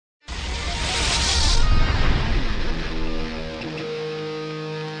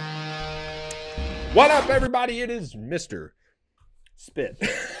What up, everybody? It is Mr. Spit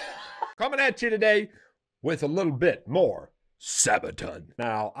coming at you today with a little bit more Sabaton.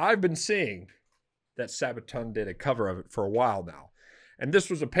 Now, I've been seeing that Sabaton did a cover of it for a while now, and this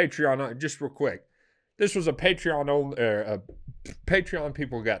was a Patreon. Just real quick, this was a Patreon Patreon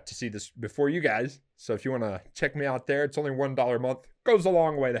people got to see this before you guys. So if you want to check me out there, it's only $1 a month. Goes a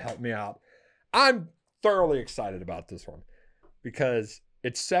long way to help me out. I'm thoroughly excited about this one because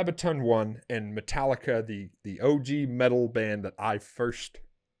it's Sabaton 1 and Metallica, the OG metal band that I first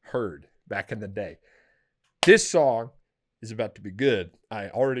heard back in the day. This song is about to be good. I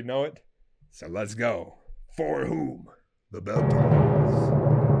already know it, so let's go. For whom the bell tolls.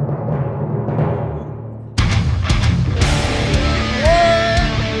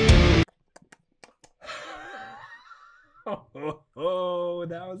 Oh,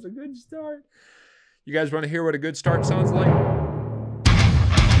 that was a good start. You guys want to hear what a good start sounds like?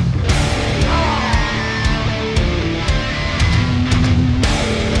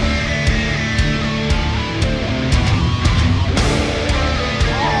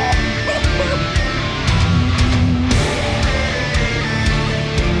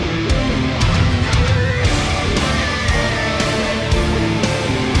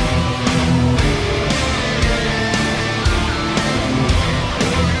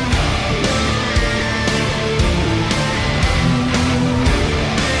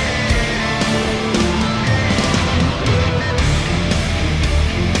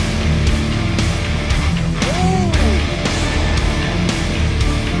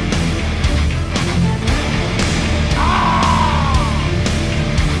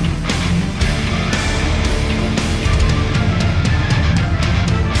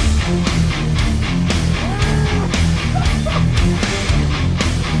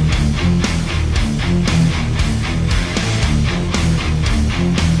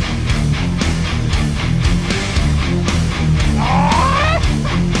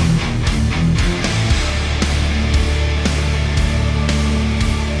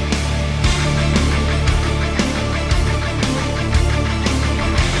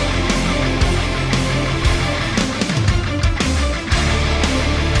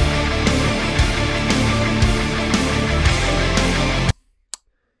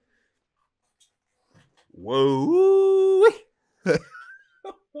 Whoa.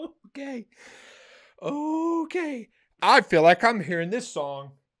 Okay. I feel like I'm hearing this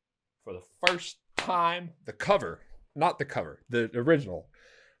song for the first time. The cover, not the cover, the original.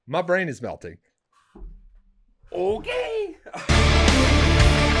 My brain is melting. Okay.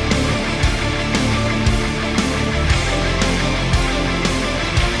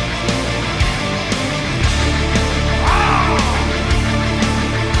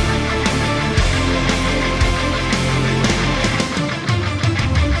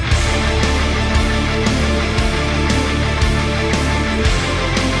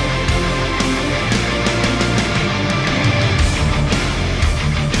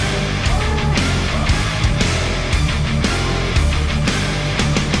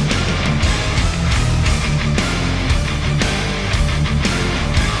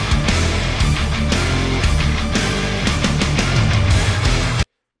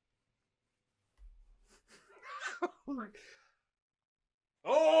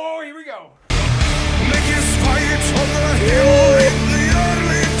 Oh, here we go. Make his fight on the hill in the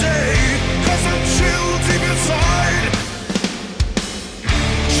early day, cause I'm chill deep inside.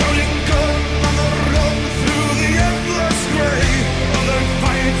 Shouting gun on the run through the endless gray. Other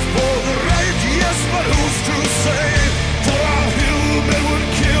fight for the right, yes, but who's to say? For our hillmen would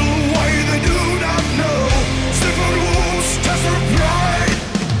kill, why they do not know. Stiffer wolves, test their pride.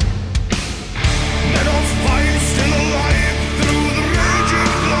 Men on fight, still alive through the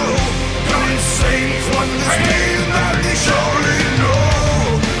raging glow. Gone insane from this pain that they surely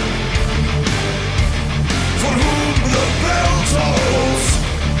know. For whom the bell tolls,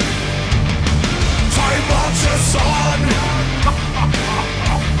 time marches on.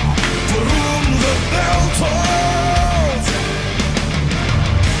 For whom the bell tolls.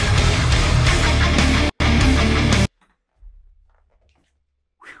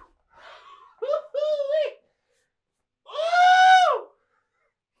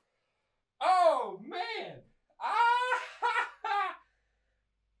 Oh, man.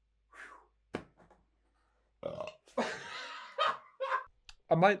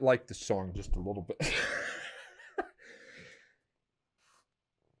 I might like the song just a little bit.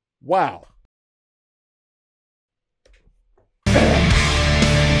 Wow.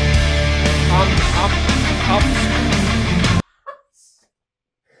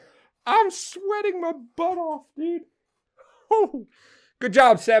 I'm sweating my butt off, dude. Oh, good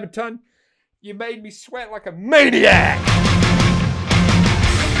job, Sabaton. You made me sweat like a maniac.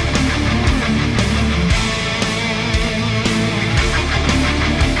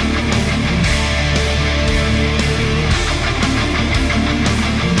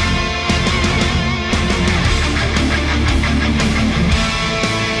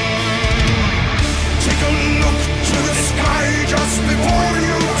 Take a look to the sky just before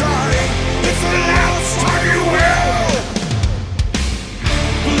you die. It's the last time you will.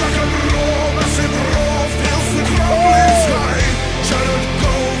 Like a raw, massive roar fills the crumbling sky. Shattered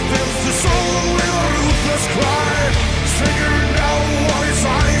gold fills the soul with a ruthless cry. Stranger now on his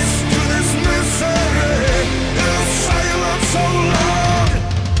eyes to this misery. In a silence so loud.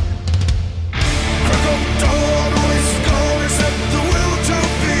 Crack of dawn, all is gone except the will to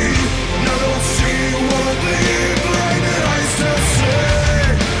be. Now don't see what the blinded eyes to see.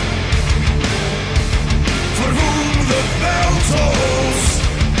 For whom the bell tolls,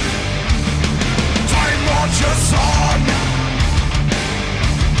 time marches on.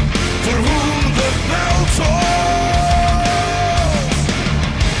 For whom the bell tolls.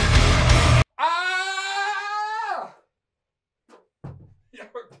 Ah!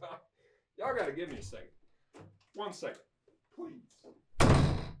 Y'all gotta give me a second. 1 second, please.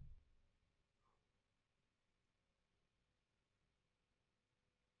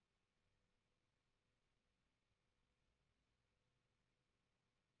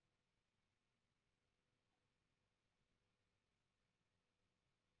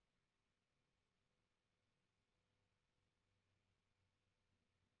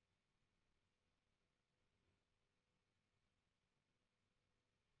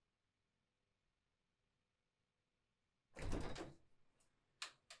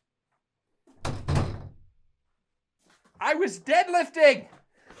 I was deadlifting.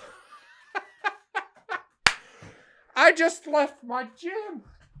 I just left my gym.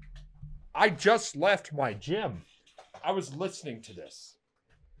 I was listening to this.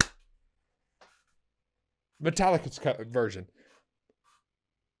 Metallica's version.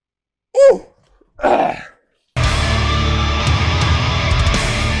 Ooh!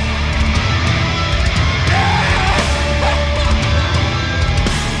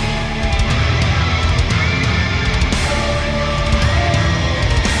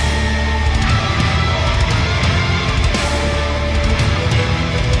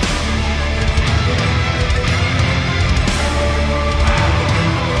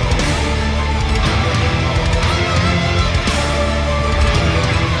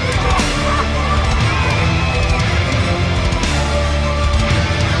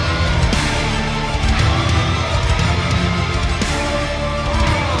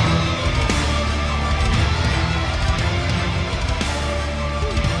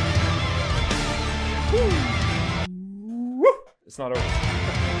 It's not over.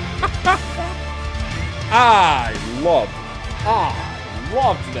 I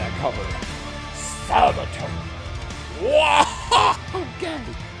loved that cover. Sabaton. Wow. Okay.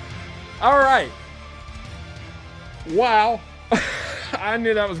 All right. Wow. I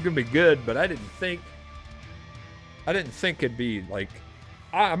knew that was gonna be good, but I didn't think it'd be like.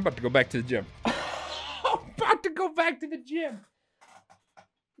 I'm about to go back to the gym. I'm about to go back to the gym.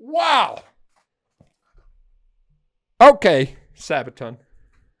 Wow. Okay, Sabaton.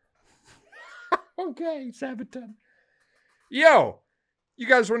 Okay, Sabaton. Yo, you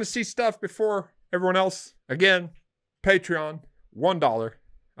guys want to see stuff before everyone else? Again, Patreon, $1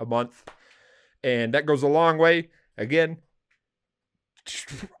 a month. And that goes a long way. Again,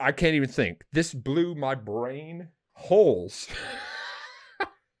 I can't even think. This blew my brain holes.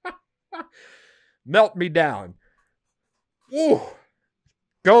 Melt me down. Ooh.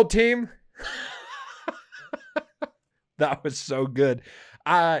 Gold team. That was so good.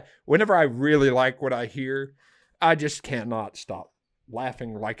 Whenever I really like what I hear, I just cannot stop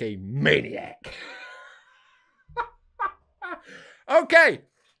laughing like a maniac. Okay.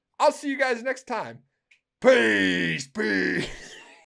 I'll see you guys next time. Peace.